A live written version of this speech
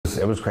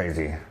It was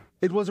crazy.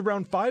 It was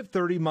around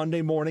 5:30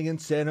 Monday morning in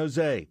San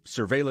Jose.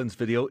 Surveillance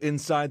video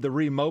inside the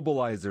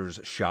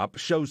Re-Mobilizers shop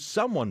shows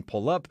someone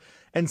pull up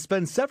and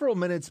spend several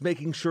minutes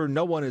making sure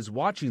no one is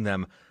watching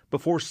them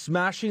before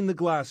smashing the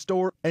glass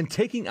door and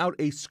taking out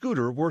a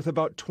scooter worth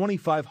about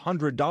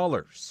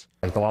 $2,500.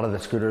 Like a lot of the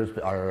scooters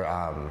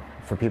are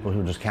for people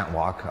who just can't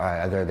walk.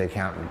 Either they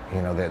can't,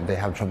 they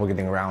have trouble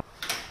getting around.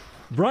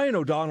 Brian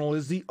O'Donnell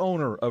is the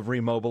owner of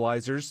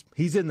Re-Mobilizers.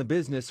 He's in the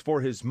business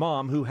for his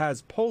mom, who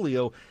has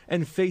polio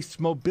and faced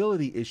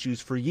mobility issues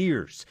for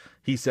years.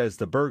 He says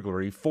the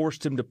burglary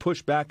forced him to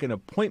push back an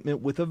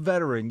appointment with a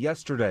veteran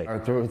yesterday.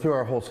 Threw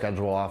our whole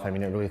schedule off. It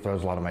really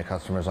throws a lot of my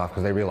customers off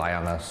because they rely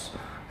on us.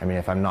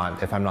 If I'm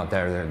not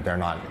there, they're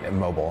not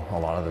mobile a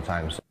lot of the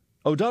times.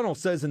 O'Donnell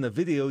says in the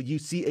video you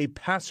see a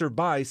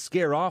passerby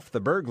scare off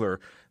the burglar.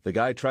 The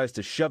guy tries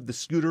to shove the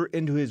scooter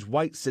into his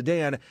white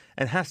sedan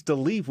and has to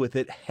leave with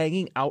it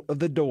hanging out of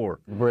the door.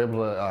 We're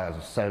able to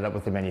set it up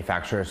with the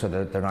manufacturer so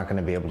that they're not going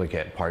to be able to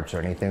get parts or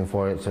anything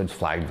for it, so it's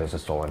flagged as a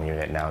stolen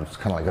unit now. It's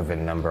kind of like a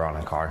VIN number on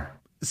a car.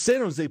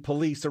 San Jose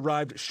police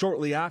arrived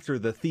shortly after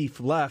the thief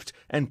left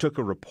and took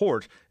a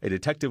report. A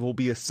detective will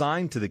be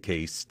assigned to the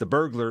case. The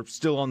burglar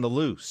still on the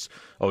loose.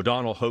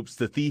 O'Donnell hopes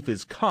the thief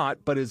is caught,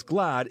 but is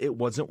glad it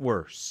wasn't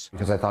worse.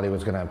 Because I thought he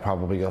was going to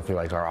probably go through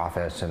our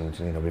office, and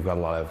we've got a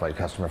lot of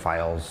customer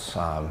files.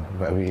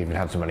 But we even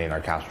had some money in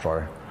our cash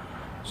drawer,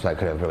 so that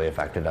could have really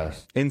affected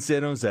us. In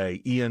San Jose,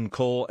 Ian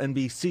Cole,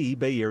 NBC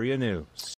Bay Area News.